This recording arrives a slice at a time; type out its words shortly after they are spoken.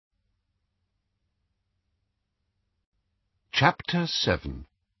Chapter 7.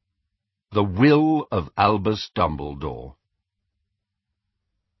 The Will of Albus Dumbledore.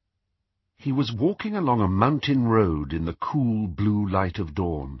 He was walking along a mountain road in the cool blue light of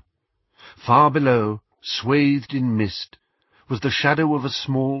dawn. Far below, swathed in mist, was the shadow of a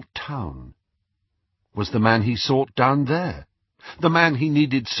small town. Was the man he sought down there? The man he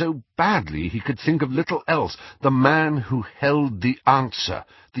needed so badly he could think of little else, the man who held the answer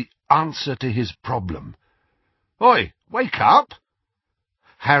to his problem. "Oi, wake up!"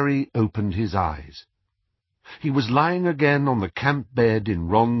 Harry opened his eyes. He was lying again on the camp bed in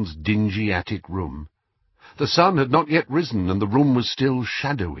Ron's dingy attic room. The sun had not yet risen, and the room was still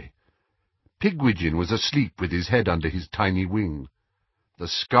shadowy. Pigwidgeon was asleep with his head under his tiny wing. The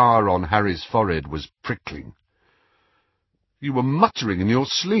scar on Harry's forehead was prickling. "You were muttering in your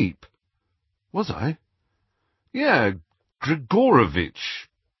sleep." "Was I?" "Yeah, Grigorovitch.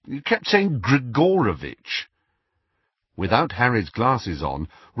 You kept saying Grigorovitch." Without Harry's glasses on,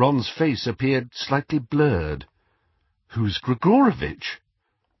 Ron's face appeared slightly blurred. "Who's Grigorovitch?"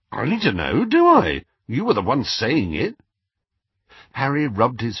 "I need to know, do I? You were the one saying it." Harry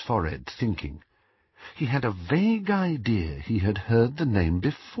rubbed his forehead, thinking. He had a vague idea he had heard the name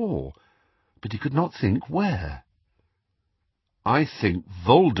before, but he could not think where. "I think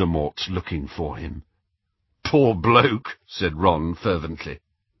Voldemort's looking for him." "Poor bloke," said Ron fervently.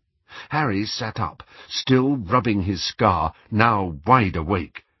 Harry sat up, still rubbing his scar, now wide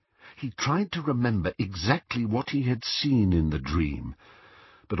awake. He tried to remember exactly what he had seen in the dream,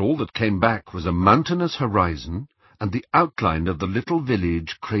 but all that came back was a mountainous horizon and the outline of the little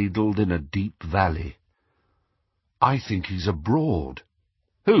village cradled in a deep valley. "I think he's abroad."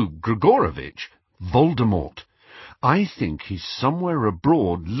 "Who, Grigorovitch?" "Voldemort. I think he's somewhere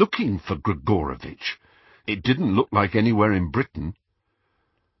abroad looking for Grigorovitch. It didn't look like anywhere in Britain."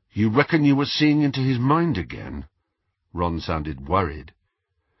 "You reckon you were seeing into his mind again?" Ron sounded worried.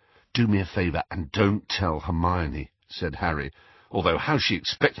 "Do me a favour and don't tell Hermione," said Harry, "although how she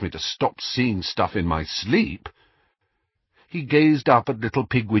expects me to stop seeing stuff in my sleep." He gazed up at little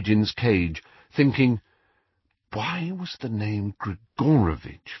Pigwidgeon's cage, thinking, why was the name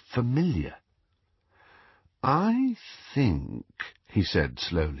Grigorovitch familiar? "I think," he said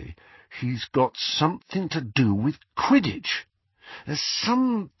slowly, "he's got something to do with Quidditch. There's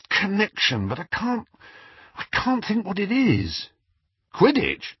some connection, but I can't think what it is."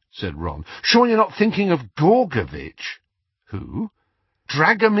 "Quidditch?" said Ron. "Sure you're not thinking of Gorgovitch?" "Who?"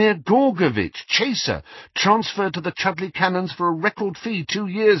 "Dragomir Gorgovitch, chaser, transferred to the Chudley Cannons for a record fee 2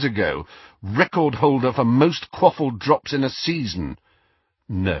 years ago. Record holder for most quaffle drops in a season."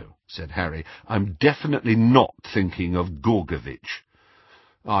 "No," said Harry, "I'm definitely not thinking of Gorgovitch."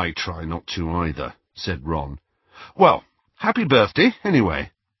 "I try not to either," said Ron. "Well, happy birthday,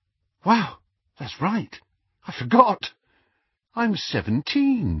 anyway." "Wow, that's right. I forgot. I'm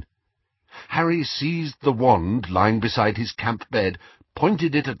 17. Harry seized the wand lying beside his camp bed,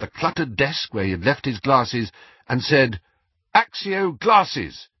 pointed it at the cluttered desk where he had left his glasses, and said, "Accio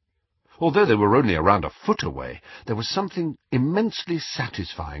glasses!" Although they were only around a foot away, there was something immensely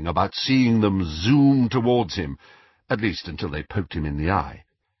satisfying about seeing them zoom towards him, at least until they poked him in the eye.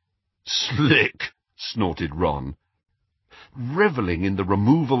 "Slick!" snorted Ron. Revelling in the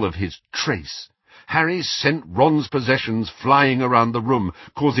removal of his trace, Harry sent Ron's possessions flying around the room,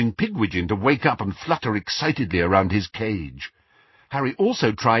 causing Pigwidgeon to wake up and flutter excitedly around his cage. Harry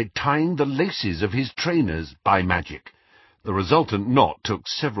also tried tying the laces of his trainers by magic. The resultant knot took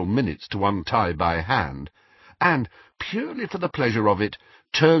several minutes to untie by hand, and, purely for the pleasure of it,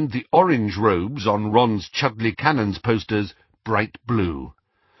 turned the orange robes on Ron's Chudley Cannons posters bright blue.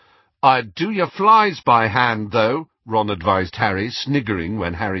 "I'd do your flies by hand, though," Ron advised Harry, sniggering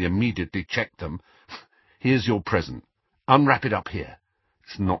when Harry immediately checked them. "Here's your present. Unwrap it up here.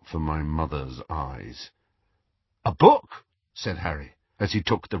 It's not for my mother's eyes." "A book?" said Harry, as he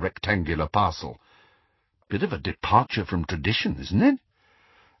took the rectangular parcel. "Bit of a departure from tradition, isn't it?"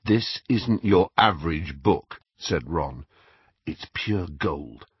 "This isn't your average book," said Ron. "It's pure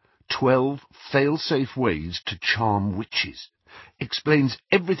gold. 12 fail-safe ways to charm witches. Explains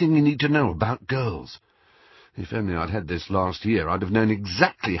everything you need to know about girls. If only I'd had this last year, I'd have known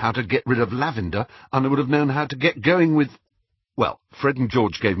exactly how to get rid of lavender, and I would have known how to get going with... Well, Fred and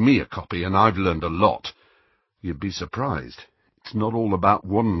George gave me a copy, and I've learned a lot. You'd be surprised. It's not all about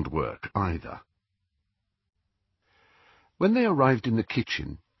wand work, either." When they arrived in the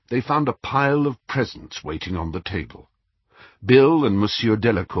kitchen, they found a pile of presents waiting on the table. Bill and Monsieur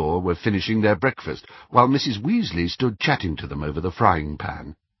Delacour were finishing their breakfast, while Mrs. Weasley stood chatting to them over the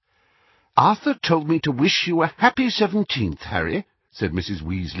frying-pan. "Arthur told me to wish you a happy 17th, Harry," said Mrs.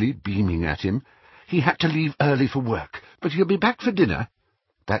 Weasley, beaming at him. "He had to leave early for work. but he'll be back for dinner.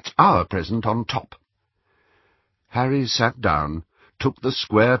 That's our present on top." Harry sat down, took the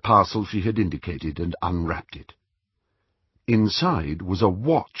square parcel she had indicated, and unwrapped it. Inside was a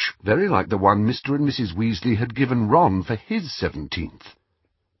watch, very like the one Mr. and Mrs. Weasley had given Ron for his 17th.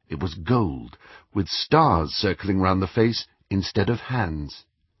 It was gold, with stars circling round the face instead of hands.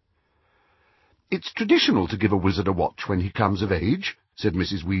 "It's traditional to give a wizard a watch when he comes of age," said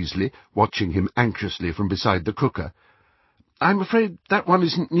Mrs. Weasley, watching him anxiously from beside the cooker. "I'm afraid that one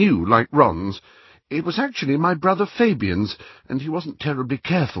isn't new, like Ron's. It was actually my brother Fabian's, and he wasn't terribly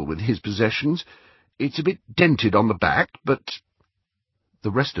careful with his possessions. It's a bit dented on the back, but—"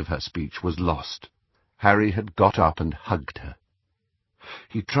 The rest of her speech was lost. Harry had got up and hugged her.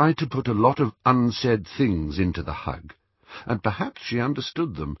 He tried to put a lot of unsaid things into the hug, and perhaps she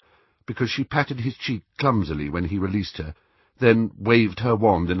understood them, because she patted his cheek clumsily when he released her, then waved her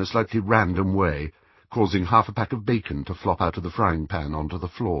wand in a slightly random way, causing half a pack of bacon to flop out of the frying-pan onto the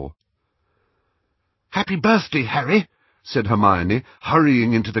floor. "Happy birthday, Harry!" said Hermione,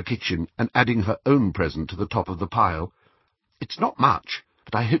 hurrying into the kitchen and adding her own present to the top of the pile. "It's not much,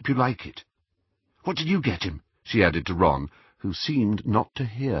 but I hope you like it. What did you get him?" she added to Ron, who seemed not to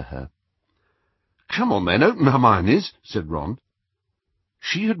hear her. "Come on, then, open Hermione's," said Ron.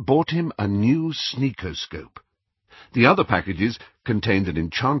 She had bought him a new sneakoscope. The other packages contained an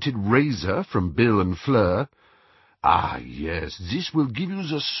enchanted razor from Bill and Fleur. "Ah, yes, this will give you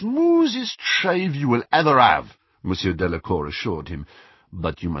the smoothest shave you will ever have," Monsieur Delacour assured him,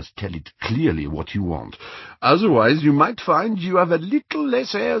 "but you must tell it clearly what you want. Otherwise you might find you have a little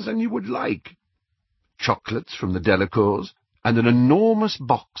less hair than you would like." Chocolates from the Delacours, and an enormous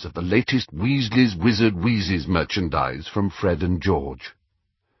box of the latest Weasley's Wizard Wheezes merchandise from Fred and George.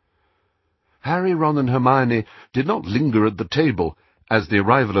 Harry, Ron, and Hermione did not linger at the table, as the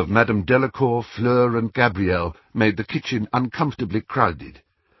arrival of Madame Delacour, Fleur, and Gabrielle made the kitchen uncomfortably crowded.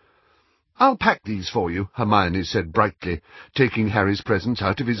 "I'll pack these for you," Hermione said brightly, taking Harry's presents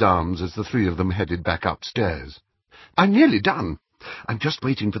out of his arms as the three of them headed back upstairs. "I'm nearly done. I'm just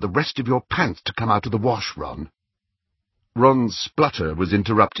waiting for the rest of your pants to come out of the wash, Ron." Ron's splutter was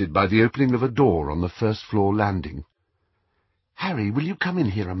interrupted by the opening of a door on the first-floor landing. "Harry, will you come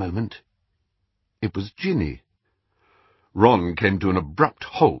in here a moment?" It was Ginny. Ron came to an abrupt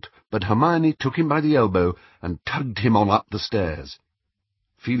halt, but Hermione took him by the elbow and tugged him on up the stairs.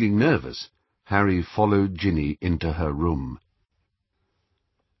 Feeling nervous, Harry followed Ginny into her room.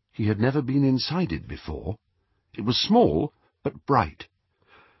 He had never been inside it before. It was small, but bright.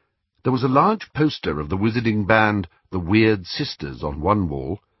 There was a large poster of the wizarding band, the Weird Sisters, on one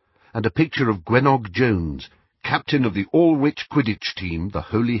wall, and a picture of Gwenog Jones, captain of the All-Witch Quidditch team, the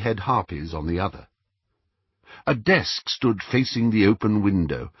Holyhead Harpies, on the other. A desk stood facing the open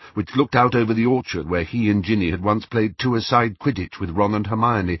window, which looked out over the orchard where he and Ginny had once played two-a-side Quidditch with Ron and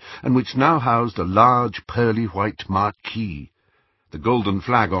Hermione, and which now housed a large pearly-white marquee. The golden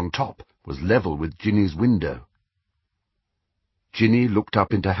flag on top was level with Ginny's window. Ginny looked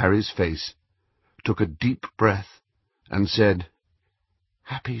up into Harry's face, took a deep breath, and said,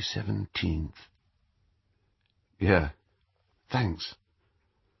 "Happy 17th. "Yeah, thanks."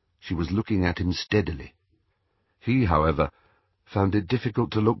 She was looking at him steadily. He, however, found it difficult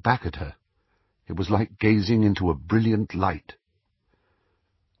to look back at her. It was like gazing into a brilliant light.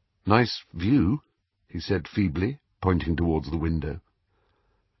 "Nice view," he said feebly, pointing towards the window.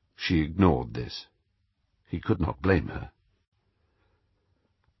 She ignored this. He could not blame her.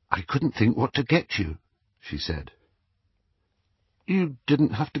 "I couldn't think what to get you," she said. "You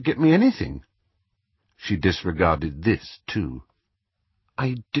didn't have to get me anything." She disregarded this, too.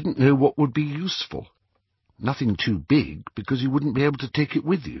 "I didn't know what would be useful. Nothing too big, because you wouldn't be able to take it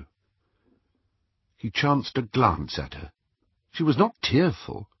with you." He chanced a glance at her. She was not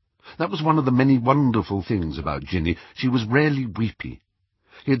tearful. That was one of the many wonderful things about Ginny. She was rarely weepy.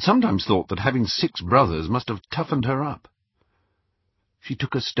 He had sometimes thought that having 6 brothers must have toughened her up. She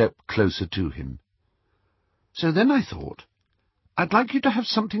took a step closer to him. "So then I thought, I'd like you to have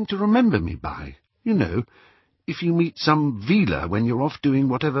something to remember me by. You know, if you meet some Veela when you're off doing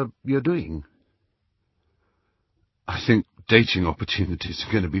whatever you're doing." "I think dating opportunities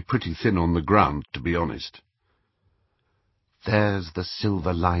are going to be pretty thin on the ground, to be honest." "There's the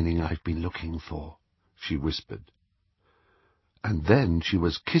silver lining I've been looking for," she whispered. And then she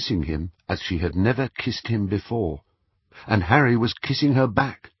was kissing him as she had never kissed him before, and Harry was kissing her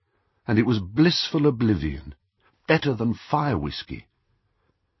back, and it was blissful oblivion, better than fire whiskey.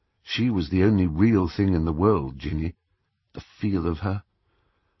 She was the only real thing in the world, Ginny, the feel of her,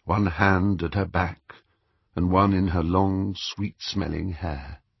 one hand at her back, and one in her long, sweet-smelling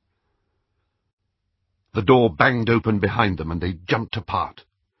hair. The door banged open behind them, and they jumped apart.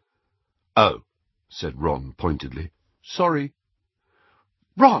 "Oh," said Ron pointedly. "Sorry."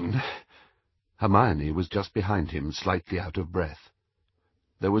 "Ron!" Hermione was just behind him, slightly out of breath.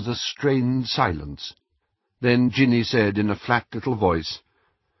 There was a strained silence. Then Ginny said in a flat little voice,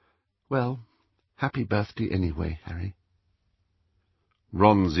 "Well, happy birthday anyway, Harry."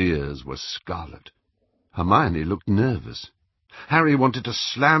 Ron's ears were scarlet. Hermione looked nervous. Harry wanted to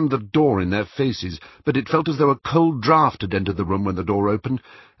slam the door in their faces, but it felt as though a cold draught had entered the room when the door opened,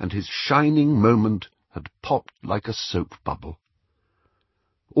 and his shining moment had popped like a soap bubble.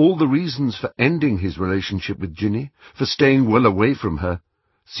 All the reasons for ending his relationship with Ginny, for staying well away from her,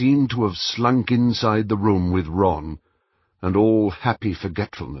 seemed to have slunk inside the room with Ron, and all happy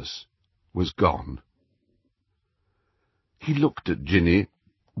forgetfulness was gone. He looked at Ginny,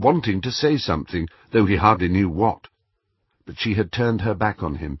 wanting to say something, though he hardly knew what. But she had turned her back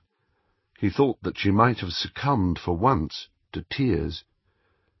on him. He thought that she might have succumbed for once to tears.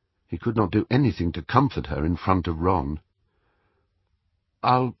 He could not do anything to comfort her in front of Ron.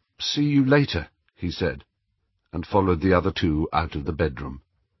 "I'll see you later," he said, and followed the other two out of the bedroom.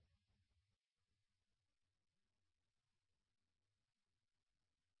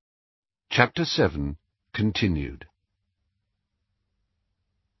 Chapter 7 continued.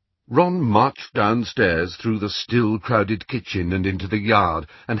 Ron marched downstairs through the still crowded kitchen and into the yard,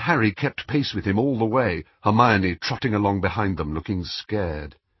 and Harry kept pace with him all the way, Hermione trotting along behind them, looking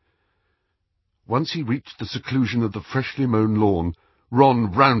scared. Once he reached the seclusion of the freshly mown lawn,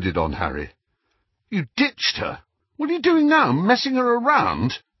 Ron rounded on Harry. "You ditched her? What are you doing now, messing her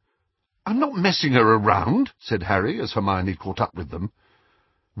around?" "I'm not messing her around," said Harry, as Hermione caught up with them.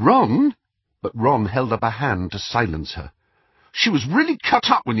 "Ron!" But Ron held up a hand to silence her. "She was really cut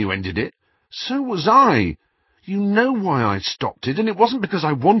up when you ended it. So was I. You know why I stopped it, and it wasn't because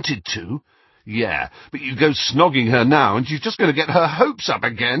I wanted to." "Yeah, but you go snogging her now, and she's just going to get her hopes up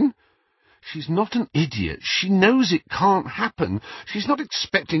again." "She's not an idiot. She knows it can't happen. She's not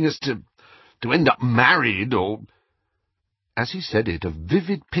expecting us to end up married, or—" As he said it, a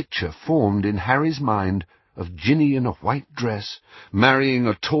vivid picture formed in Harry's mind of Ginny in a white dress, marrying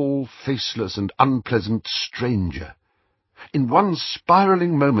a tall, faceless, and unpleasant stranger. In one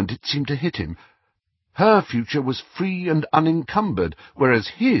spiralling moment it seemed to hit him. Her future was free and unencumbered, whereas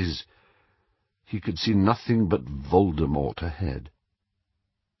his— he could see nothing but Voldemort ahead.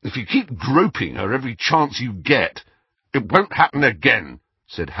 "If you keep groping her every chance you get, it won't happen again,"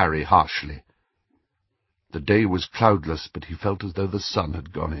 said Harry harshly. The day was cloudless, but he felt as though the sun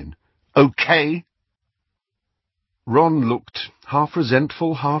had gone in. "Okay?" Ron looked half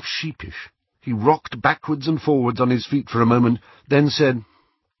resentful, half sheepish. He rocked backwards and forwards on his feet for a moment, then said,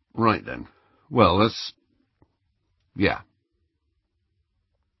 "Right then. Well, yeah."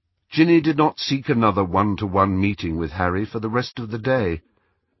 Ginny did not seek another one-to-one meeting with Harry for the rest of the day,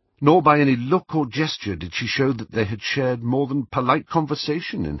 nor by any look or gesture did she show that they had shared more than polite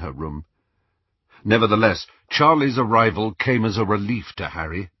conversation in her room. Nevertheless, Charlie's arrival came as a relief to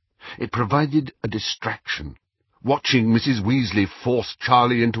Harry. It provided a distraction. Watching Mrs. Weasley force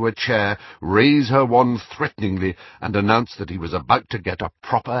Charlie into a chair, raise her wand threateningly, and announce that he was about to get a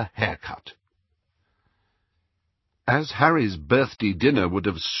proper haircut. As Harry's birthday dinner would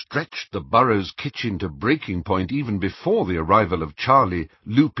have stretched the Burrows' kitchen to breaking point even before the arrival of Charlie,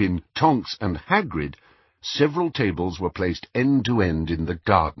 Lupin, Tonks, and Hagrid, several tables were placed end to end in the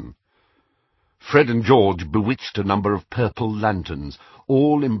garden. Fred and George bewitched a number of purple lanterns,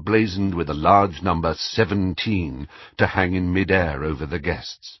 all emblazoned with a large number 17, to hang in mid-air over the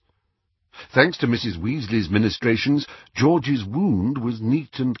guests. Thanks to Mrs. Weasley's ministrations, George's wound was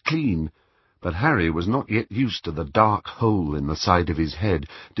neat and clean, but Harry was not yet used to the dark hole in the side of his head,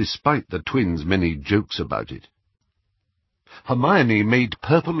 despite the twins' many jokes about it. Hermione made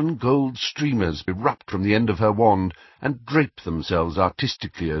purple and gold streamers erupt from the end of her wand and drape themselves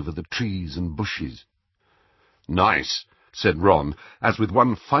artistically over the trees and bushes. "Nice," said Ron, as with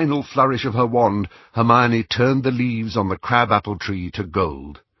one final flourish of her wand, Hermione turned the leaves on the crab-apple tree to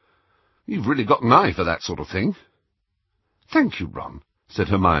gold. "You've really got an eye for that sort of thing." "Thank you, Ron," said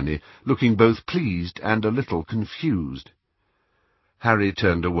Hermione, looking both pleased and a little confused. Harry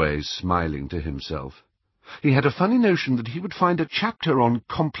turned away, smiling to himself. He had a funny notion that he would find a chapter on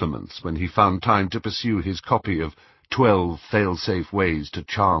compliments when he found time to pursue his copy of 12 Fail-Safe Ways to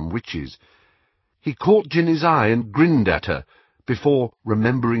Charm Witches. He caught Ginny's eye and grinned at her, before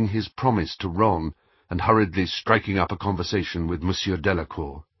remembering his promise to Ron and hurriedly striking up a conversation with Monsieur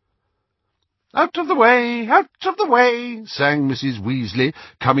Delacour. "Out of the way, out of the way," sang Mrs. Weasley,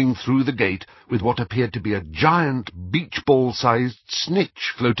 coming through the gate with what appeared to be a giant beach-ball-sized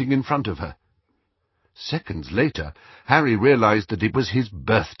snitch floating in front of her. Seconds later, Harry realized that it was his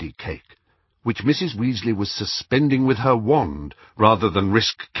birthday cake, which Mrs. Weasley was suspending with her wand, rather than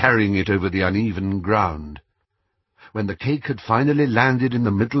risk carrying it over the uneven ground. When the cake had finally landed in the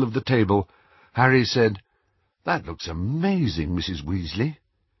middle of the table, Harry said, "That looks amazing, Mrs. Weasley."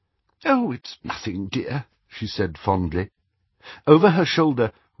 "Oh, it's nothing, dear," she said fondly. Over her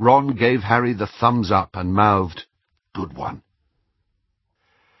shoulder, Ron gave Harry the thumbs up and mouthed, "Good one."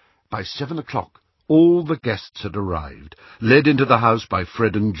 By 7 o'clock, all the guests had arrived, led into the house by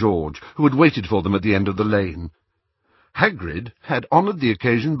Fred and George, who had waited for them at the end of the lane. Hagrid had honoured the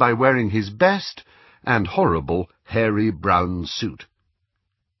occasion by wearing his best and horrible hairy brown suit.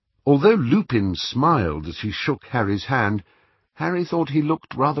 Although Lupin smiled as he shook Harry's hand, Harry thought he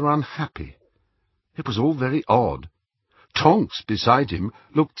looked rather unhappy. It was all very odd. Tonks, beside him,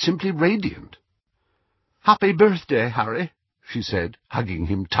 looked simply radiant. "Happy birthday, Harry," she said, hugging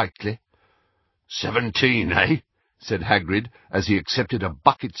him tightly. 17, eh?" said Hagrid, as he accepted a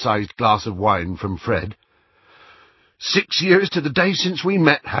bucket-sized glass of wine from Fred. 6 years to the day since we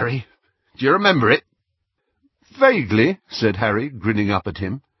met, Harry. Do you remember it?" "Vaguely," said Harry, grinning up at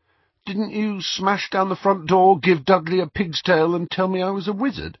him. "Didn't you smash down the front door, give Dudley a pig's tail, and tell me I was a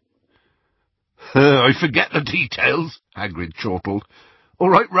wizard?" "I forget the details," Hagrid chortled. "All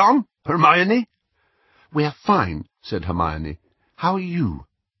right, Ron? Hermione?" "We're fine," said Hermione. "How are you?"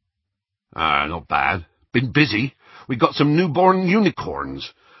 Not bad. Been busy. We got some newborn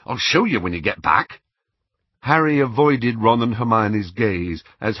unicorns. I'll show you when you get back." Harry avoided Ron and Hermione's gaze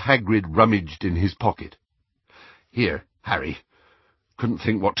as Hagrid rummaged in his pocket. "Here, Harry. Couldn't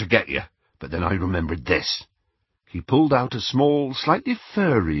think what to get you, but then I remembered this." He pulled out a small, slightly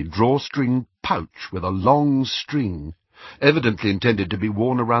furry drawstring pouch with a long string, evidently intended to be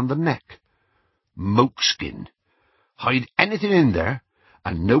worn around the neck. "Mokeskin. Hide anything in there,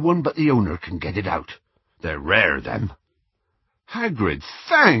 and no one but the owner can get it out. They're rare, them." "Hagrid,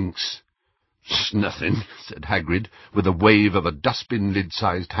 thanks!" "'S nothing," said Hagrid, with a wave of a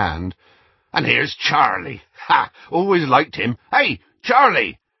dustbin-lid-sized hand. "And here's Charlie. Ha! Always liked him. Hey,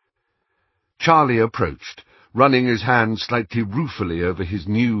 Charlie!" Charlie approached, running his hand slightly ruefully over his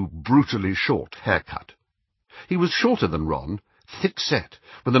new, brutally short haircut. He was shorter than Ron, thick-set,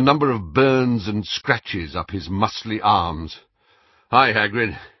 with a number of burns and scratches up his muscly arms. "Hi,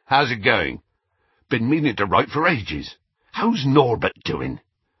 Hagrid. How's it going? Been meaning to write for ages. How's Norbert doing?"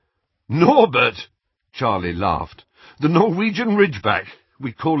 "Norbert!" Charlie laughed. "The Norwegian Ridgeback.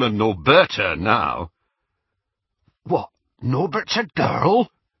 We call her Norberta now." "What, Norbert's a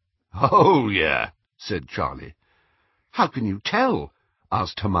girl?" "Oh, yeah," said Charlie. "How can you tell?"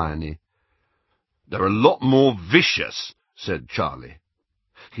 asked Hermione. "They're a lot more vicious," said Charlie.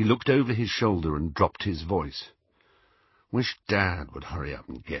 He looked over his shoulder and dropped his voice. "Wish Dad would hurry up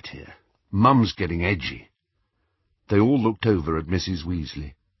and get here. Mum's getting edgy." They all looked over at Mrs.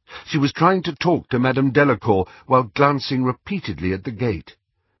 Weasley. She was trying to talk to Madame Delacour while glancing repeatedly at the gate.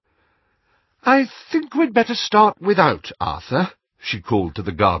 "I think we'd better start without Arthur," she called to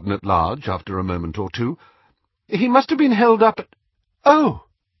the garden at large after a moment or two. "He must have been held up at—" "Oh!"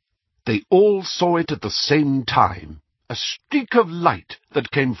 They all saw it at the same time. A streak of light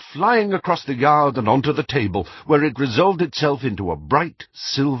that came flying across the yard and onto the table, where it resolved itself into a bright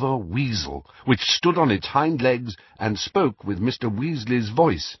silver weasel, which stood on its hind legs and spoke with Mr. Weasley's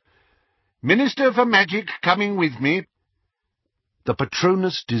voice. "Minister for Magic coming with me." The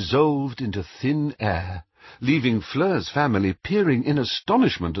Patronus dissolved into thin air, leaving Fleur's family peering in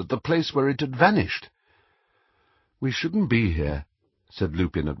astonishment at the place where it had vanished. "We shouldn't be here," said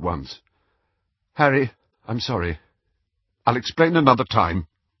Lupin at once. "Harry, I'm sorry. I'll explain another time."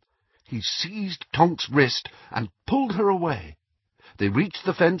 He seized Tonks' wrist and pulled her away. They reached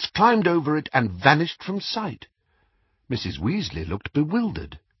the fence, climbed over it, and vanished from sight. Mrs. Weasley looked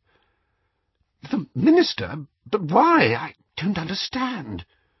bewildered. "The minister? But why? I don't understand."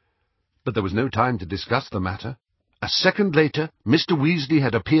 But there was no time to discuss the matter. A second later, Mr. Weasley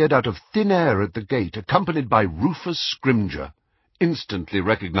had appeared out of thin air at the gate, accompanied by Rufus Scrimger, instantly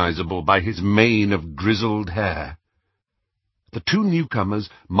recognizable by his mane of grizzled hair. The two newcomers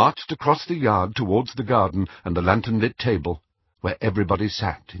marched across the yard towards the garden and the lantern-lit table, where everybody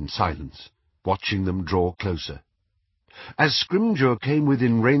sat in silence, watching them draw closer. As Scrimgeour came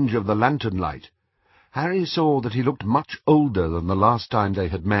within range of the lantern light, Harry saw that he looked much older than the last time they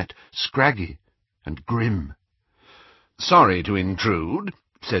had met, scraggy and grim. "Sorry to intrude,"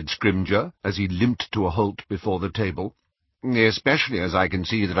 said Scrimgeour, as he limped to a halt before the table, "especially as I can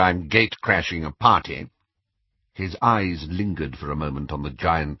see that I'm gate-crashing a party." His eyes lingered for a moment on the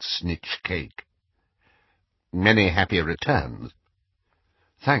giant snitch cake. "Many happy returns."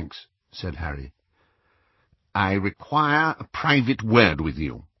 "Thanks," said Harry. "I require a private word with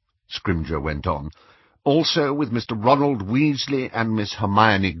you," Scrimger went on. "Also with Mr. Ronald Weasley and Miss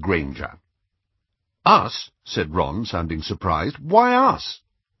Hermione Granger." "Us?" said Ron, sounding surprised. "Why us?"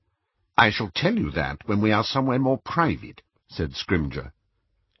 "I shall tell you that when we are somewhere more private," said Scrimger.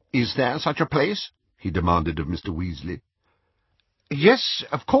 "Is there such a place?" he demanded of Mr. Weasley. "Yes,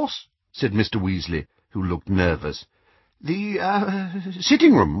 of course," said Mr. Weasley, who looked nervous. "The,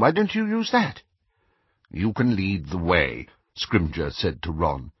 sitting room. Why don't you use that?" "You can lead the way," Scrimger said to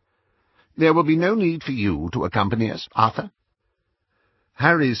Ron. "There will be no need for you to accompany us, Arthur."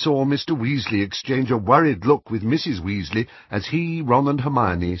 Harry saw Mr. Weasley exchange a worried look with Mrs. Weasley as he, Ron, and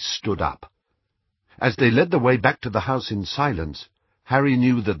Hermione stood up. As they led the way back to the house in silence, Harry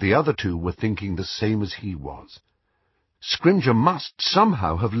knew that the other two were thinking the same as he was. Scrimger must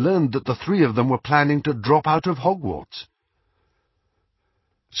somehow have learned that the three of them were planning to drop out of Hogwarts.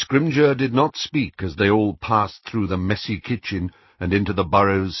 Scrimger did not speak as they all passed through the messy kitchen and into the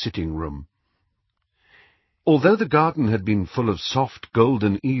Burrows' sitting room. Although the garden had been full of soft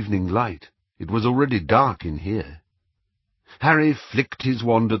golden evening light, it was already dark in here. Harry flicked his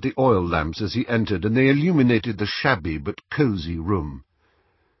wand at the oil lamps as he entered, and they illuminated the shabby but cosy room.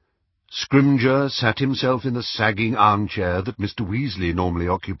 Scrimger sat himself in the sagging armchair that Mr. Weasley normally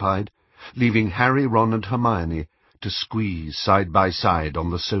occupied, leaving Harry, Ron, and Hermione to squeeze side by side on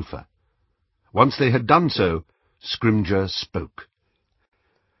the sofa. Once they had done so, Scrimger spoke.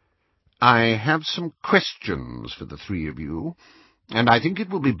 "I have some questions for the three of you, and I think it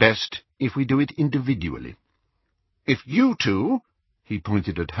will be best if we do it individually. If you two," he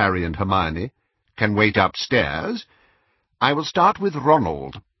pointed at Harry and Hermione, "can wait upstairs, I will start with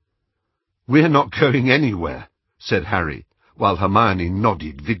Ronald." "We're not going anywhere," said Harry, while Hermione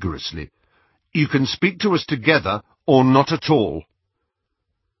nodded vigorously. "You can speak to us together, or not at all."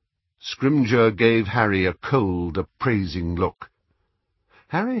 Scrimger gave Harry a cold, appraising look.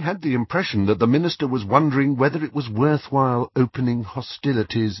 Harry had the impression that the minister was wondering whether it was worthwhile opening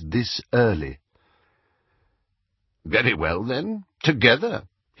hostilities this early. "Very well, then, together,"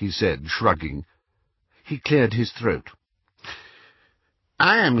 he said, shrugging. He cleared his throat.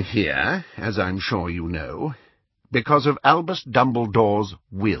 "I am here, as I'm sure you know, because of Albus Dumbledore's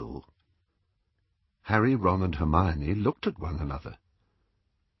will." Harry, Ron, and Hermione looked at one another.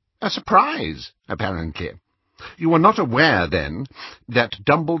 "A surprise, apparently. You were not aware, then, that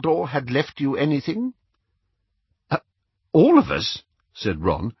Dumbledore had left you anything?" "All of us," said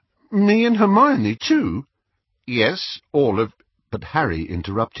Ron. "Me and Hermione, too." "Yes, all of—" But Harry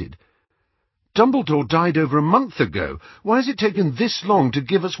interrupted. "Dumbledore died over a month ago. Why has it taken this long to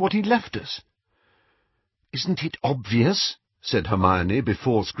give us what he left us?" "Isn't it obvious?" said Hermione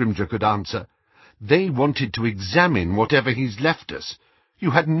before Scrimger could answer. "They wanted to examine whatever he's left us. You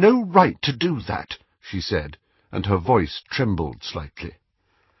had no right to do that," she said, and her voice trembled slightly.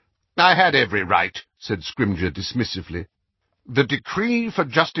 "I had every right," said Scrimger dismissively. "The decree for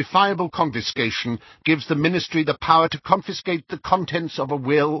justifiable confiscation gives the Ministry the power to confiscate the contents of a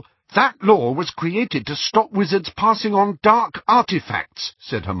will." "That law was created to stop wizards passing on dark artifacts,"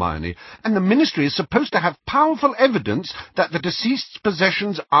 said Hermione, "and the Ministry is supposed to have powerful evidence that the deceased's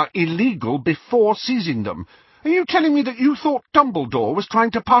possessions are illegal before seizing them. Are you telling me that you thought Dumbledore was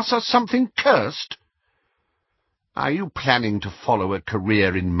trying to pass us something cursed?" "Are you planning to follow a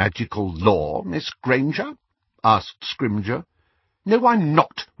career in magical law, Miss Granger?" asked Scrimger. "No, I'm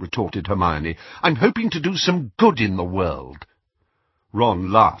not," retorted Hermione. "I'm hoping to do some good in the world."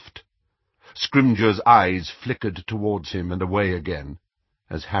 Ron laughed. Scrimger's eyes flickered towards him and away again,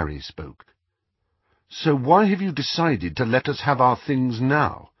 as Harry spoke. "So why have you decided to let us have our things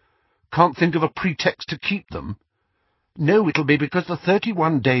now? Can't think of a pretext to keep them?" "No, it'll be because the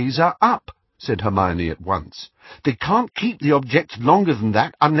 31 days are up," said Hermione at once. "They can't keep the objects longer than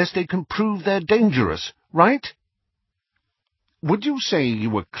that unless they can prove they're dangerous, right?" "Would you say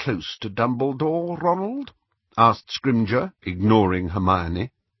you were close to Dumbledore, Ronald?" asked Scrimger, ignoring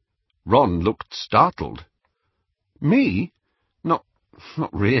Hermione. Ron looked startled. "Me?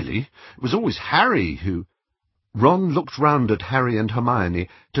 Not really. It was always Harry who—" Ron looked round at Harry and Hermione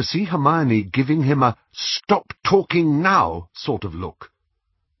to see Hermione giving him a "stop talking now" sort of look.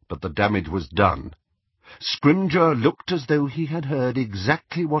 But the damage was done. Scrimger looked as though he had heard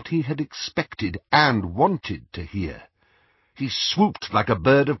exactly what he had expected and wanted to hear. He swooped like a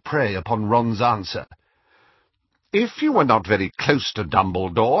bird of prey upon Ron's answer. "If you were not very close to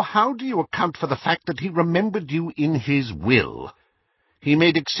Dumbledore, how do you account for the fact that he remembered you in his will? He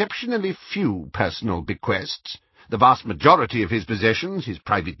made exceptionally few personal bequests. The vast majority of his possessions, his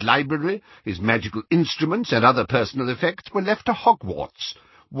private library, his magical instruments, and other personal effects were left to Hogwarts.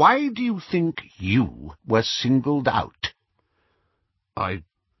 Why do you think you were singled out?" "I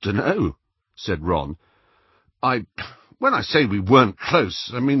dunno," said Ron. When I say we weren't close,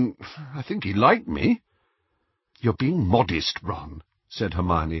 I think he liked me." "You're being modest, Ron," said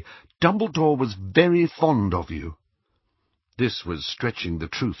Hermione. "Dumbledore was very fond of you." This was stretching the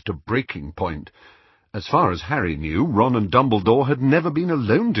truth to breaking point. As far as Harry knew, Ron and Dumbledore had never been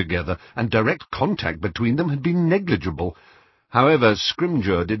alone together, and direct contact between them had been negligible. However,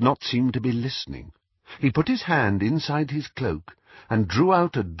 Scrimgeour did not seem to be listening. He put his hand inside his cloak and drew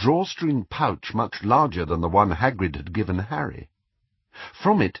out a drawstring pouch much larger than the one Hagrid had given Harry.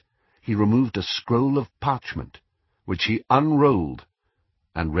 From it he removed a scroll of parchment, which he unrolled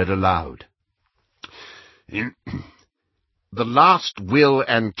and read aloud. "The last will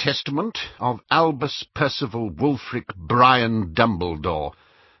and testament of Albus Percival Wulfric Brian Dumbledore.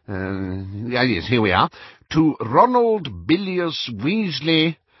 Yes, here we are. To Ronald Bilious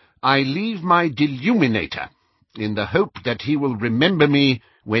Weasley, I leave my Deluminator, in the hope that he will remember me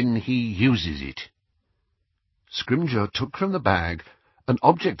when he uses it." Scrimgeour took from the bag an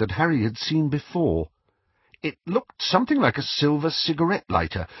object that Harry had seen before. It looked something like a silver cigarette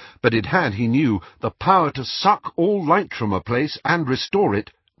lighter, but it had, he knew, the power to suck all light from a place and restore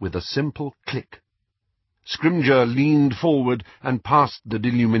it with a simple click. Scrimgeour leaned forward and passed the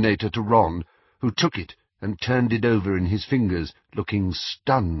Deluminator to Ron, who took it and turned it over in his fingers, looking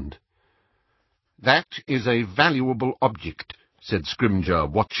stunned. "That is a valuable object," said Scrimgeour,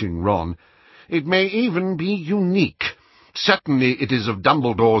 watching Ron. "It may even be unique. Certainly it is of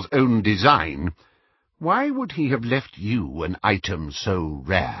Dumbledore's own design. Why would he have left you an item so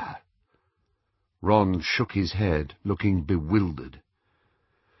rare?" Ron shook his head, looking bewildered.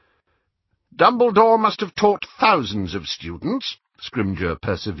 "Dumbledore must have taught thousands of students," Scrimgeour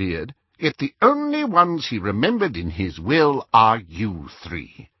persevered, "yet the only ones he remembered in his will are you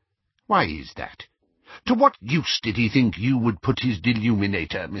three. Why is that? To what use did he think you would put his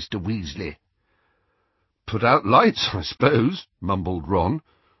Deluminator, Mr. Weasley?" "Put out lights, I suppose," mumbled Ron.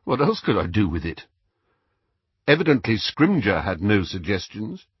 "What else could I do with it?" Evidently Scrimgeour had no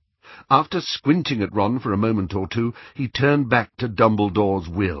suggestions. After squinting at Ron for a moment or two, he turned back to Dumbledore's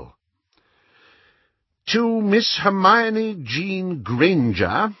will. "To Miss Hermione Jean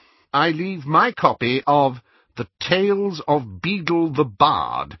Granger, I leave my copy of The Tales of Beedle the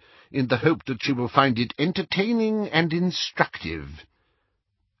Bard, in the hope that she will find it entertaining and instructive."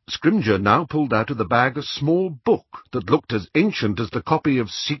 Scrimgeour now pulled out of the bag a small book that looked as ancient as the copy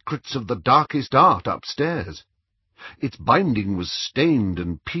of Secrets of the Darkest Art upstairs. Its binding was stained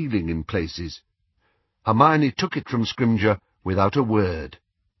and peeling in places. Hermione took it from Scrimgeour without a word.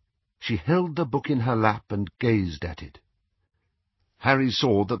 She held the book in her lap and gazed at it. Harry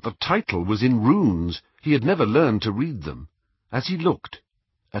saw that the title was in runes. He had never learned to read them. As he looked,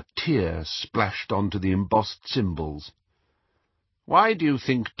 a tear splashed onto the embossed symbols. "Why do you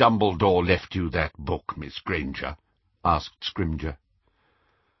think Dumbledore left you that book, Miss Granger?" asked Scrimgeour.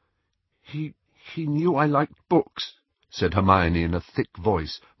 He knew I liked books," said Hermione in a thick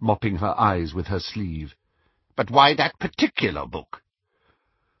voice, mopping her eyes with her sleeve. "But why that particular book?"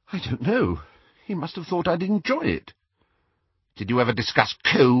 "I don't know. He must have thought I'd enjoy it." "Did you ever discuss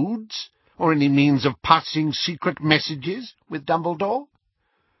codes, or any means of passing secret messages with Dumbledore?"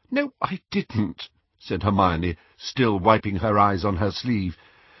 "No, I didn't," said Hermione, still wiping her eyes on her sleeve.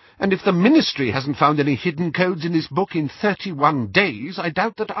 "And if the Ministry hasn't found any hidden codes in this book in 31 days, I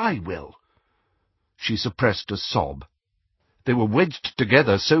doubt that I will." She suppressed a sob. They were wedged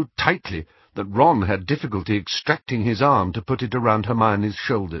together so tightly that Ron had difficulty extracting his arm to put it around Hermione's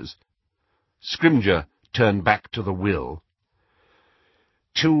shoulders. Scrimgeour turned back to the will.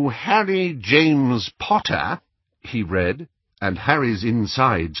 "To Harry James Potter," he read, and Harry's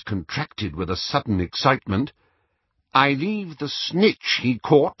insides contracted with a sudden excitement, "I leave the snitch he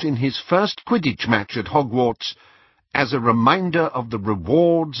caught in his first Quidditch match at Hogwarts as a reminder of the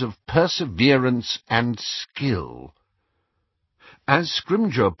rewards of perseverance and skill." As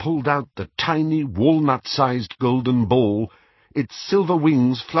Scrimgeour pulled out the tiny, walnut-sized golden ball, its silver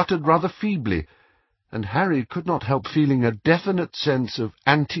wings fluttered rather feebly, and Harry could not help feeling a definite sense of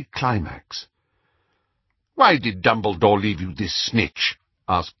anticlimax. "Why did Dumbledore leave you this snitch?"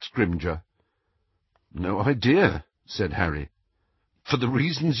 asked Scrimgeour. "No idea," said Harry. "For the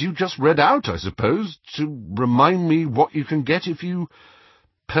reasons you just read out, I suppose, to remind me what you can get if you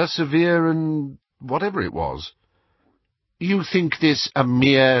persevere and whatever it was." "You think this a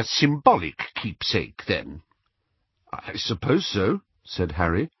mere symbolic keepsake, then?" "I suppose so," said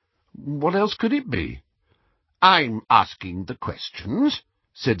Harry. "What else could it be?" "I'm asking the questions,"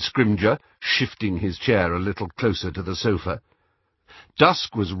 said Scrimgeour, shifting his chair a little closer to the sofa.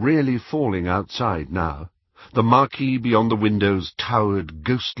 Dusk was really falling outside now. The marquee beyond the windows towered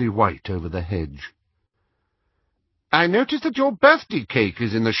ghostly white over the hedge. "I notice that your birthday cake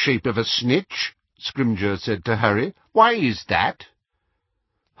is in the shape of a snitch," Scrimgeour said to Harry. "Why is that?"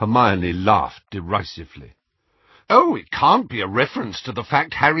 Hermione laughed derisively. "Oh, it can't be a reference to the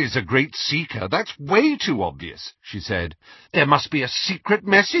fact Harry's a great seeker. That's way too obvious," she said. "There must be a secret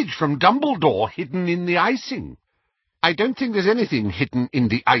message from Dumbledore hidden in the icing." "I don't think there's anything hidden in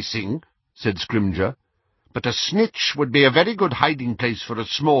the icing," said Scrimgeour, "but a snitch would be a very good hiding place for a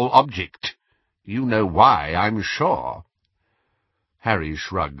small object. You know why, I'm sure." Harry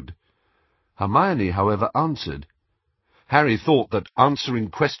shrugged. Hermione, however, answered. Harry thought that answering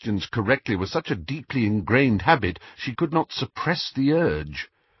questions correctly was such a deeply ingrained habit she could not suppress the urge.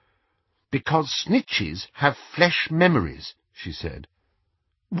 "Because snitches have flesh memories," she said.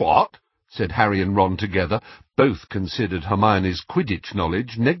 "What?" said Harry and Ron together. Both considered Hermione's Quidditch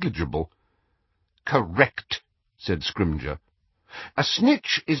knowledge negligible. "Correct," said Scrimgeour. "A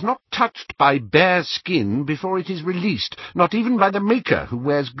snitch is not touched by bare skin before it is released, not even by the Maker, who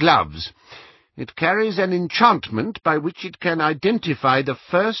wears gloves. It carries an enchantment by which it can identify the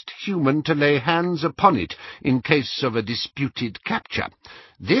first human to lay hands upon it in case of a disputed capture.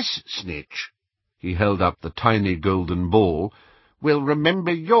 This snitch," he held up the tiny golden ball, "will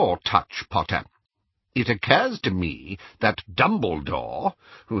remember your touch, Potter. It occurs to me that Dumbledore,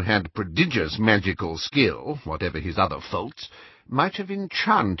 who had prodigious magical skill, whatever his other faults, might have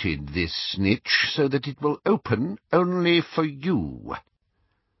enchanted this snitch so that it will open only for you."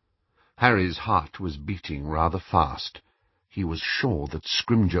 Harry's heart was beating rather fast. He was sure that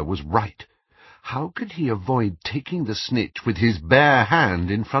Scrimgeour was right. How could he avoid taking the snitch with his bare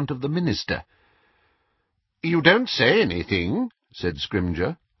hand in front of the minister? "You don't say anything," said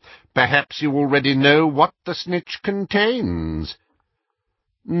Scrimgeour. "Perhaps you already know what the snitch contains."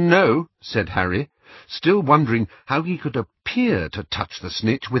 "No," said Harry, still wondering how he could appear to touch the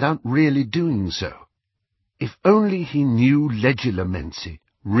snitch without really doing so. If only he knew Legilimency,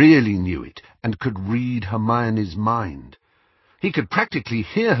 really knew it, and could read Hermione's mind. He could practically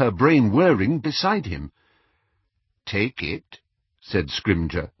hear her brain whirring beside him. "Take it," said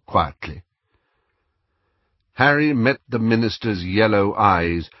Scrimgeour quietly. Harry met the minister's yellow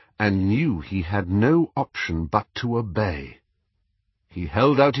eyes and knew he had no option but to obey. He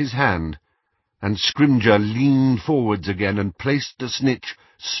held out his hand, and Scrimgeour leaned forwards again and placed the snitch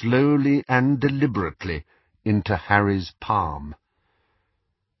slowly and deliberately into Harry's palm.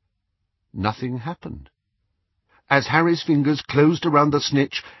 Nothing happened. As Harry's fingers closed around the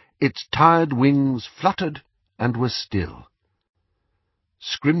snitch, its tired wings fluttered and were still.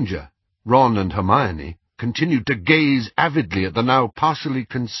 Scrimgeour, Ron, and Hermione continued to gaze avidly at the now partially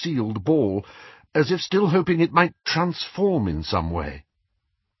concealed ball, as if still hoping it might transform in some way.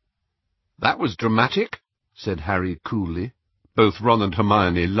 "That was dramatic," said Harry coolly. Both Ron and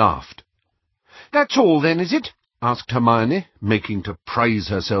Hermione laughed. "That's all, then, is it?" asked Hermione, making to prise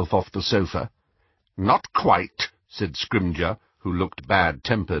herself off the sofa. "Not quite," said Scrimgeour, who looked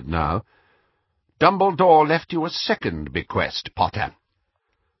bad-tempered now. "Dumbledore left you a second bequest, Potter."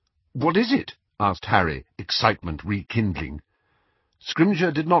 "What is it?" asked Harry, excitement rekindling.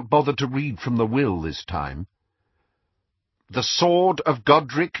 Scrimgeour did not bother to read from the will this time. "The sword of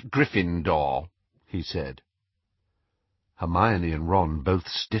Godric Gryffindor," he said. Hermione and Ron both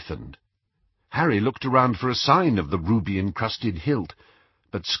stiffened. Harry looked around for a sign of the ruby-encrusted hilt,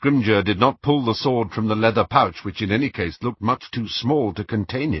 but Scrimgeour did not pull the sword from the leather pouch, which in any case looked much too small to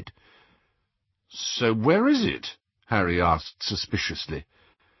contain it. "So where is it?" Harry asked suspiciously.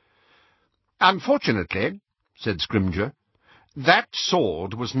 "Unfortunately," said Scrimgeour, "that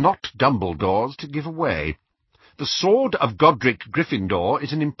sword was not Dumbledore's to give away. The sword of Godric Gryffindor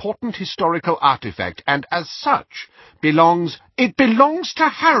is an important historical artifact, and as such belongs—" "It belongs to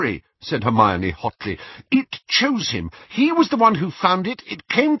Harry," said Hermione hotly. "It chose him. He was the one who found it. It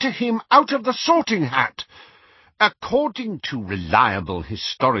came to him out of the sorting hat." "According to reliable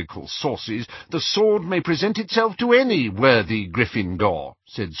historical sources, the sword may present itself to any worthy Gryffindor,"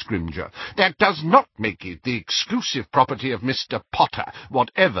 said Scrimgeour. "That does not make it the exclusive property of Mr. Potter,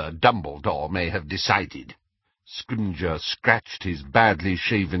 whatever Dumbledore may have decided." Scrimgeour scratched his badly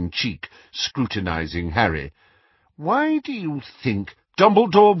shaven cheek, scrutinizing Harry. "Why do you think—"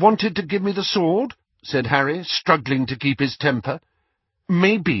 "Dumbledore wanted to give me the sword," said Harry, struggling to keep his temper.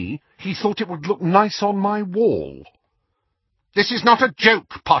 "Maybe he thought it would look nice on my wall." "This is not a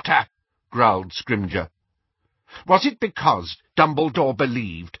joke, Potter," growled Scrimgeour. "Was it because Dumbledore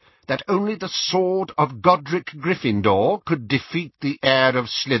believed that only the sword of Godric Gryffindor could defeat the heir of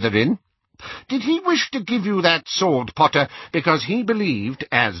Slytherin? Did he wish to give you that sword, Potter, because he believed,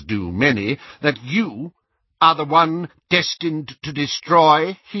 as do many, that you are the one destined to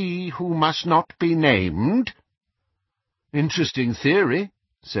destroy he who must not be named?" "Interesting theory,"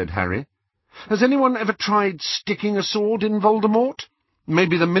 said Harry. "Has anyone ever tried sticking a sword in Voldemort?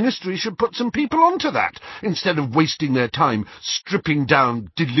 Maybe the Ministry should put some people onto that, instead of wasting their time stripping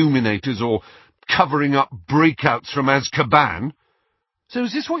down Deluminators or covering up breakouts from Azkaban. So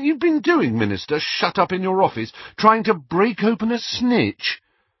is this what you've been doing, Minister, shut up in your office, trying to break open a snitch?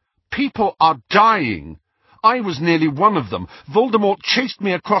 People are dying. I was nearly one of them. Voldemort chased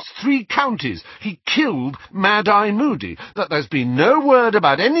me across 3 counties. He killed Mad-Eye Moody. There's been no word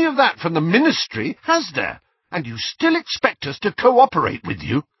about any of that from the Ministry, has there? And you still expect us to cooperate with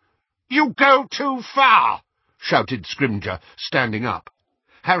you?" "You go too far!" shouted Scrimger, standing up.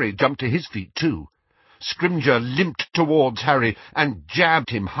 Harry jumped to his feet too. Scrimger limped towards Harry and jabbed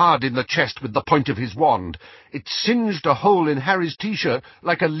him hard in the chest with the point of his wand. It singed a hole in Harry's t-shirt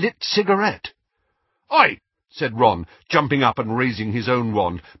like a lit cigarette. "Oi!" said Ron, jumping up and raising his own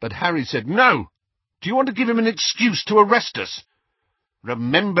wand, but Harry said, "No! Do you want to give him an excuse to arrest us?"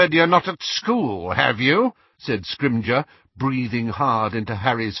 "Remembered you're not at school, have you?" said Scrimger, breathing hard into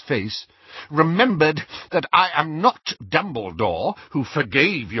Harry's face. "Remembered that I am not Dumbledore, who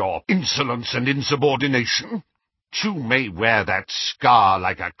forgave your insolence and insubordination? You may wear that scar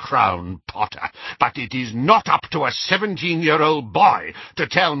like a crown, Potter, but it is not up to a 17-year-old boy to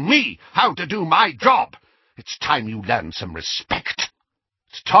tell me how to do my job. It's time you learned some respect."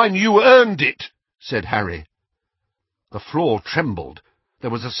 "It's time you earned it," said Harry. The floor trembled. There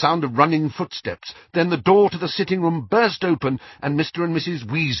was a sound of running footsteps. Then the door to the sitting-room burst open, and Mr. and Mrs.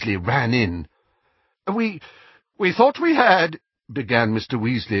 Weasley ran in. We thought we had," began Mr.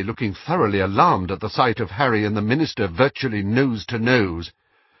 Weasley, looking thoroughly alarmed at the sight of Harry and the Minister virtually nose to nose.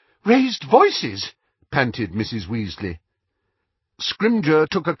 "Raised voices," panted Mrs. Weasley. Scrimger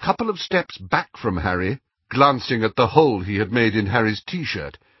took a couple of steps back from Harry, glancing at the hole he had made in Harry's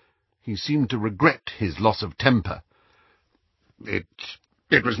t-shirt. He seemed to regret his loss of temper.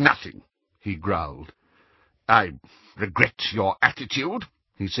 It was nothing," he growled. "I regret your attitude,"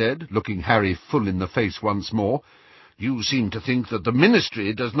 he said, looking Harry full in the face once more. "You seem to think that the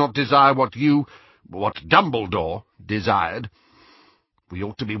Ministry does not desire what Dumbledore desired. We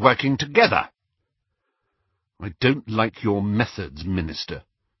ought to be working together." "I don't like your methods, Minister,"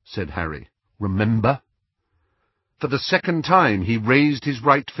 said Harry. "Remember?" For the second time he raised his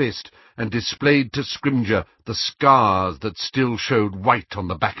right fist and displayed to Scrimger the scars that still showed white on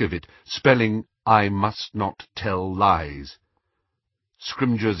the back of it, spelling, "I must not tell lies."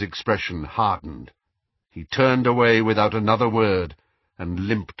 Scrimger's expression hardened. He turned away without another word and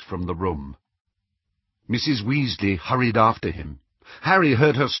limped from the room. Mrs. Weasley hurried after him. Harry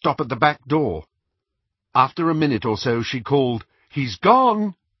heard her stop at the back door. After a minute or so she called, "He's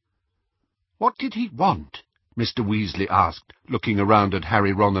gone!" "What did he want?" Mr. Weasley asked, looking around at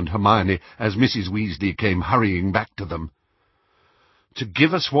Harry, Ron and Hermione as Mrs. Weasley came hurrying back to them. "To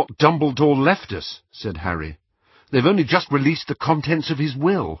give us what Dumbledore left us," said Harry. "They've only just released the contents of his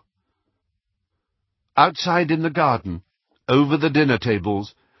will." Outside in the garden, over the dinner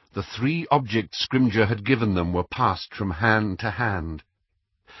tables, the 3 objects Scrimger had given them were passed from hand to hand.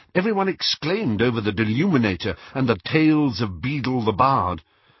 Everyone exclaimed over the Deluminator and the tales of Beedle the Bard,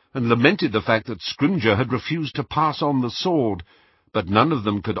 and lamented the fact that Scrimger had refused to pass on the sword, but none of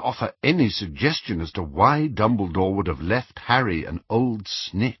them could offer any suggestion as to why Dumbledore would have left Harry an old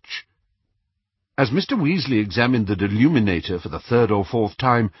snitch. As Mr. Weasley examined the Deluminator for the 3rd or 4th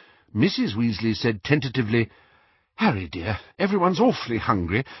time, Mrs. Weasley said tentatively, "Harry, dear, everyone's awfully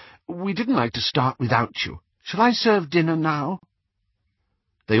hungry. We didn't like to start without you. Shall I serve dinner now?"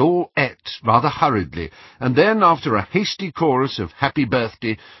 They all ate rather hurriedly, and then, after a hasty chorus of Happy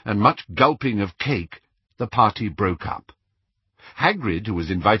Birthday and much gulping of cake, the party broke up. Hagrid, who was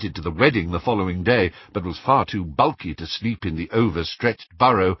invited to the wedding the following day, but was far too bulky to sleep in the overstretched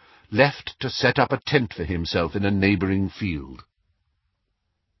burrow, left to set up a tent for himself in a neighbouring field.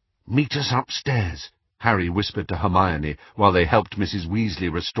 "Meet us upstairs," Harry whispered to Hermione while they helped Mrs.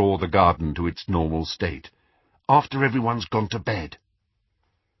 Weasley restore the garden to its normal state, "after everyone's gone to bed."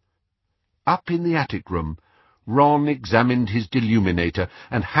 Up in the attic room, Ron examined his Deluminator,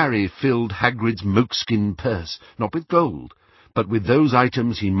 and Harry filled Hagrid's moleskin purse, not with gold, but with those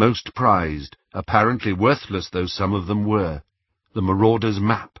items he most prized, apparently worthless though some of them were: the Marauder's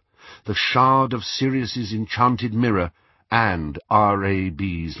map, the shard of Sirius's enchanted mirror, and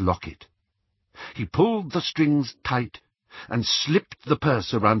R.A.B.'s locket. He pulled the strings tight and slipped the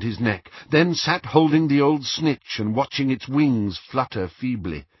purse around his neck, then sat holding the old snitch and watching its wings flutter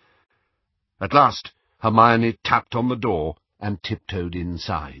feebly. At last, Hermione tapped on the door and tiptoed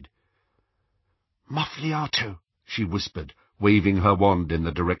inside. "Muffliato," she whispered, waving her wand in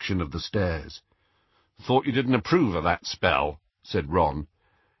the direction of the stairs. "Thought you didn't approve of that spell," said Ron.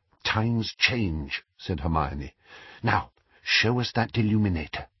 "Times change," said Hermione. "Now, show us that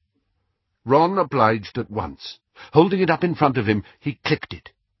illuminator." Ron obliged at once. Holding it up in front of him, he clicked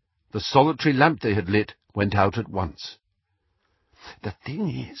it. The solitary lamp they had lit went out at once. "The thing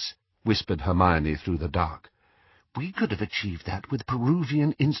is," whispered Hermione through the dark, "we could have achieved that with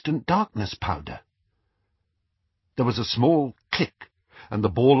Peruvian instant darkness powder." There was a small click, and the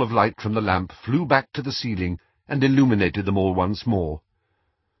ball of light from the lamp flew back to the ceiling and illuminated them all once more.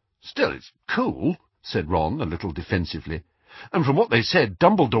 "Still, it's cool," said Ron, a little defensively. "And from what they said,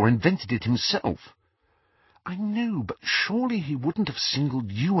 Dumbledore invented it himself." "I know, but surely he wouldn't have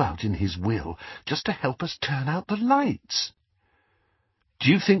singled you out in his will just to help us turn out the lights."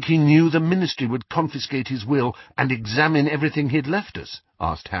 "Do you think he knew the Ministry would confiscate his will and examine everything he'd left us?"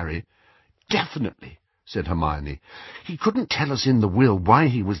 asked Harry. "Definitely," said Hermione. "He couldn't tell us in the will why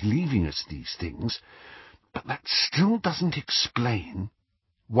he was leaving us these things, but that still doesn't explain—"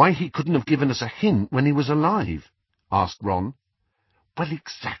 "Why he couldn't have given us a hint when he was alive?" asked Ron. "Well,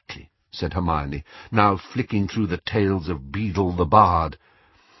 exactly," said Hermione, now flicking through the tales of Beedle the Bard.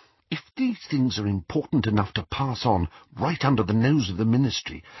 "If these things are important enough to pass on right under the nose of the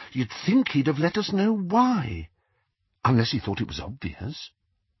Ministry, you'd think he'd have let us know why. Unless he thought it was obvious."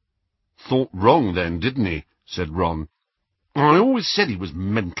 "Thought wrong then, didn't he?" said Ron. "I always said he was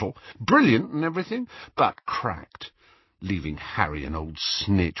mental, brilliant and everything, but cracked. Leaving Harry an old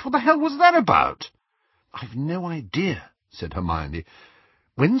snitch. What the hell was that about?" "I've no idea," said Hermione.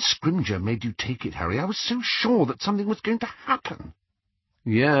 "When Scrimgeour made you take it, Harry, I was so sure that something was going to happen."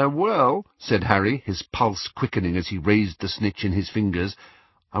 "Yeah, well," said Harry, his pulse quickening as he raised the snitch in his fingers,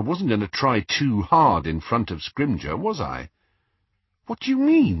 "I wasn't going to try too hard in front of Scrimgeour, was I?" "What do you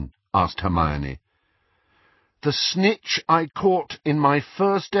mean?" asked Hermione. "The snitch I caught in my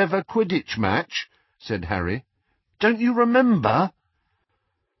first ever Quidditch match," said Harry. "Don't you remember?"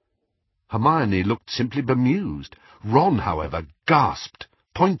 Hermione looked simply bemused. Ron, however, gasped,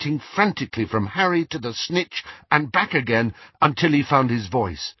 pointing frantically from Harry to the snitch and back again until he found his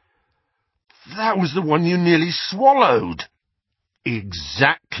voice. "That was the one you nearly swallowed."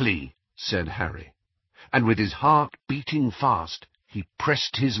 "Exactly," said Harry, and with his heart beating fast, he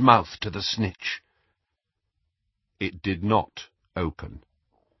pressed his mouth to the snitch. It did not open.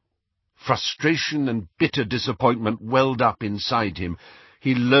 Frustration and bitter disappointment welled up inside him.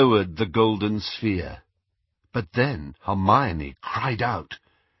 He lowered the golden sphere. But then Hermione cried out,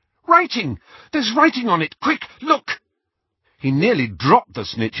 "Writing! There's writing on it! Quick, look!" He nearly dropped the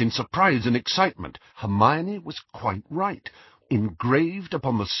snitch in surprise and excitement. Hermione was quite right. Engraved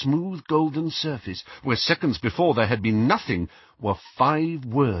upon the smooth golden surface, where seconds before there had been nothing, were 5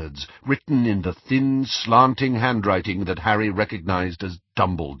 words written in the thin, slanting handwriting that Harry recognized as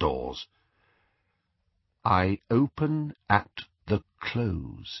Dumbledore's. "I open at the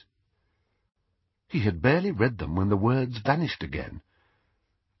close." He had barely read them when the words vanished again.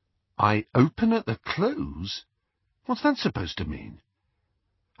 "I open at the close? What's that supposed to mean?"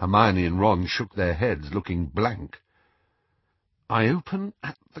 Hermione and Ron shook their heads, looking blank. "I open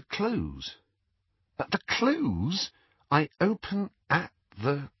at the close. At the close? I open at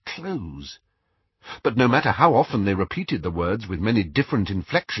the close." But no matter how often they repeated the words with many different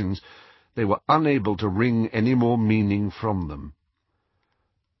inflections, they were unable to wring any more meaning from them.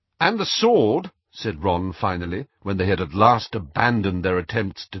 "And the sword," said Ron finally, when they had at last abandoned their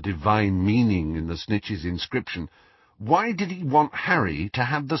attempts to divine meaning in the snitch's inscription. "Why did he want Harry to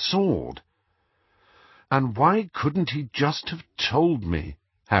have the sword?" "And why couldn't he just have told me?"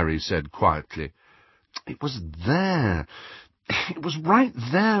 Harry said quietly. "It was there. It was right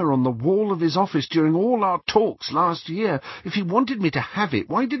there on the wall of his office during all our talks last year. If he wanted me to have it,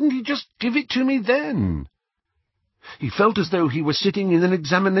 why didn't he just give it to me then?" He felt as though he were sitting in an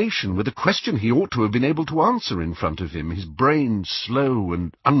examination with a question he ought to have been able to answer in front of him, his brain slow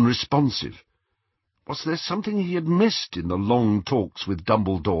and unresponsive. Was there something he had missed in the long talks with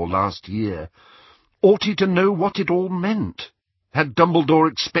Dumbledore last year? Ought he to know what it all meant? Had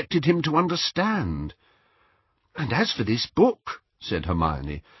Dumbledore expected him to understand? "And as for this book," said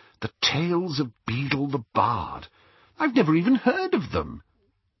Hermione, "the Tales of Beedle the Bard, I've never even heard of them."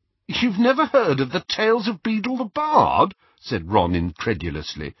 "You've never heard of the Tales of Beedle the Bard?" said Ron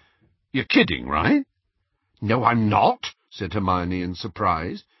incredulously. "You're kidding, right?" "No, I'm not," said Hermione in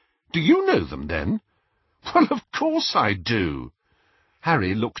surprise. "Do you know them, then?" "Well, of course I do."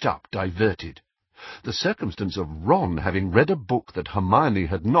 Harry looked up, diverted. The circumstance of Ron having read a book that Hermione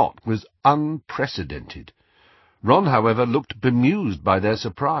had not was unprecedented. Ron, however, looked bemused by their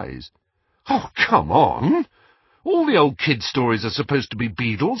surprise. "Oh, come on! All the old kid stories are supposed to be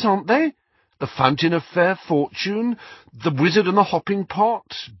beadles, aren't they? The Fountain of Fair Fortune, The Wizard and the Hopping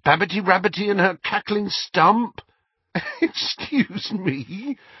Pot, Babbity-Rabbity and her cackling stump." "Excuse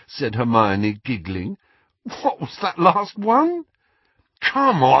me," said Hermione, giggling. "What was that last one?"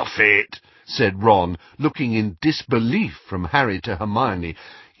 "Come off it," said Ron, looking in disbelief from Harry to Hermione.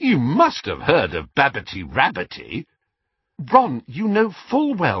 "You must have heard of Babbity-Rabbity." "Ron, you know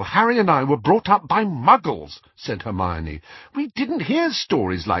full well Harry and I were brought up by muggles," said Hermione. "We didn't hear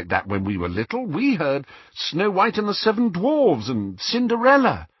stories like that when we were little. We heard Snow White and the Seven Dwarfs and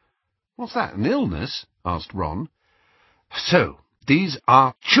Cinderella." "What's that, an illness?" asked Ron. "So, these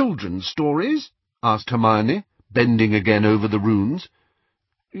are children's stories?" asked Hermione, bending again over the runes.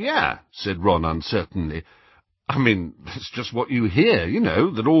 "Yeah," said Ron uncertainly. "I mean, it's just what you hear, you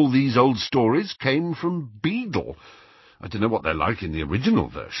know, that all these old stories came from Beedle. I don't know what they're like in the original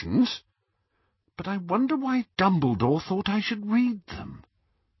versions." "But I wonder why Dumbledore thought I should read them."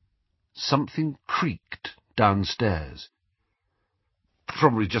 Something creaked downstairs.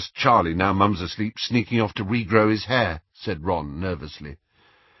 "Probably just Charlie, now Mum's asleep, sneaking off to regrow his hair," said Ron nervously.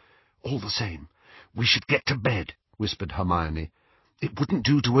 "All the same, we should get to bed," whispered Hermione. "It wouldn't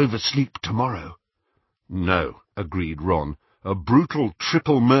do to oversleep tomorrow." "No," agreed Ron. "A brutal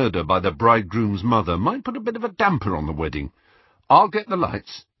triple murder by the bridegroom's mother might put a bit of a damper on the wedding. I'll get the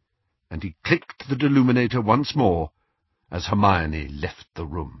lights." And he clicked the deluminator once more as Hermione left the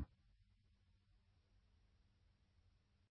room.